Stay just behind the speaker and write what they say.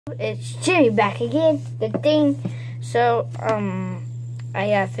It's Jimmy back again. The thing. So, I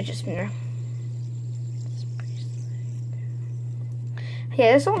got a fidget spinner.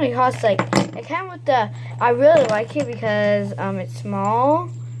 Yeah, this only costs like, it came with the, I really like it because, it's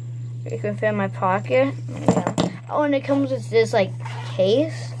small. It can fit in my pocket. Yeah. Oh, and it comes with this, like,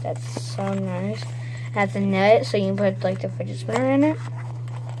 case. That's so nice. It has a nut, so you can put, like, the fidget spinner in it.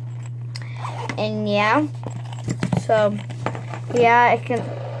 And, yeah. So, yeah, it can,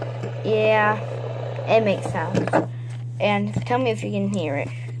 yeah, it makes sounds. And tell me if you can hear it.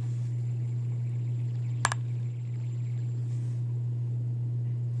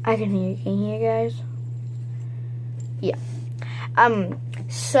 I can hear you. Can you hear, guys? Yeah.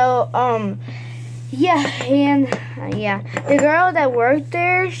 Yeah, and, yeah. The girl that worked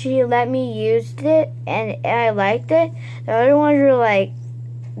there, she let me use it, and I liked it. The other ones were, like,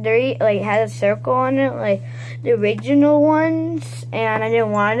 they, like, had a circle on it, like, the original ones, and I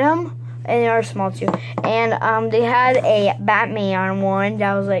didn't want them. And they are small, too. And, they had a Batman one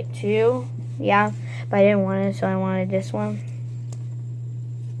that was, like, 2. Yeah. But I didn't want it, so I wanted this one.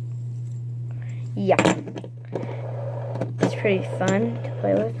 Yeah. It's pretty fun to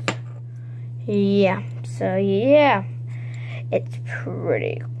play with. Yeah. So, yeah. It's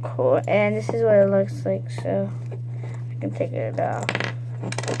pretty cool. And this is what it looks like. So, I can take it off,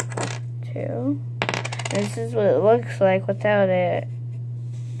 too. And this is what it looks like without it.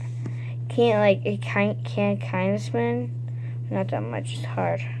 Can't, like, it can't kind of spin. Not that much. It's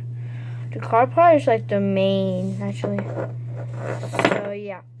hard. The car part is, like, the main, actually. So,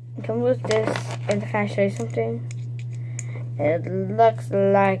 yeah. It comes with this, and can I show you something? It looks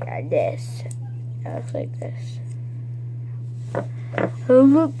like this. It looks like this. It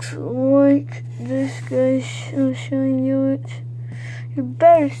looks like this, guys. I'm showing you it. You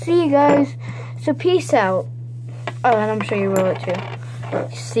better see, guys. So peace out. Oh, and I'm sure you roll it too.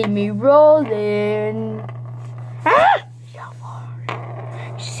 You see me rolling. Ah!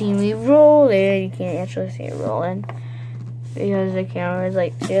 You see me rolling. You can't actually see it rolling. Because the camera is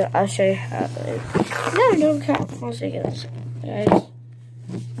like, yeah, I'll show you how it is. No, don't count. 1 second, guys.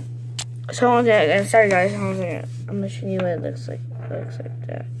 So, sorry guys, I'm gonna show you what it looks like. It looks like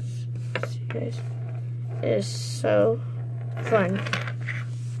that. See, guys. It is so fun.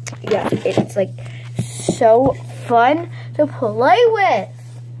 Yeah, it's like so fun to play with.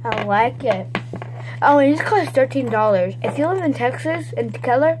 I like it. Oh, and it costs $13. If you live in Texas, in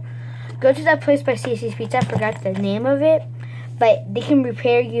Keller, go to that place by CC's Pizza. I forgot the name of it. But they can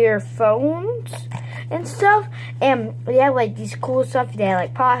repair your phones and stuff. And they have like these cool stuff. They have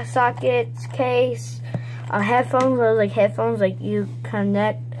like pocket sockets, case, headphones. Those like headphones like you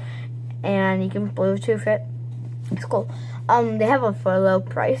connect and you can Bluetooth it. It's cool. They have them for low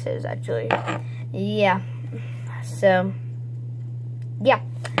prices actually. Yeah. So yeah.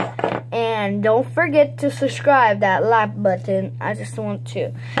 And don't forget to subscribe, that like button. I just want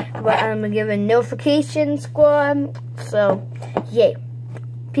to. But I'm going to give a notification squad. So, yay.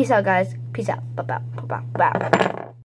 Peace out, guys. Peace out. Bye-bye. Bye-bye. Bye.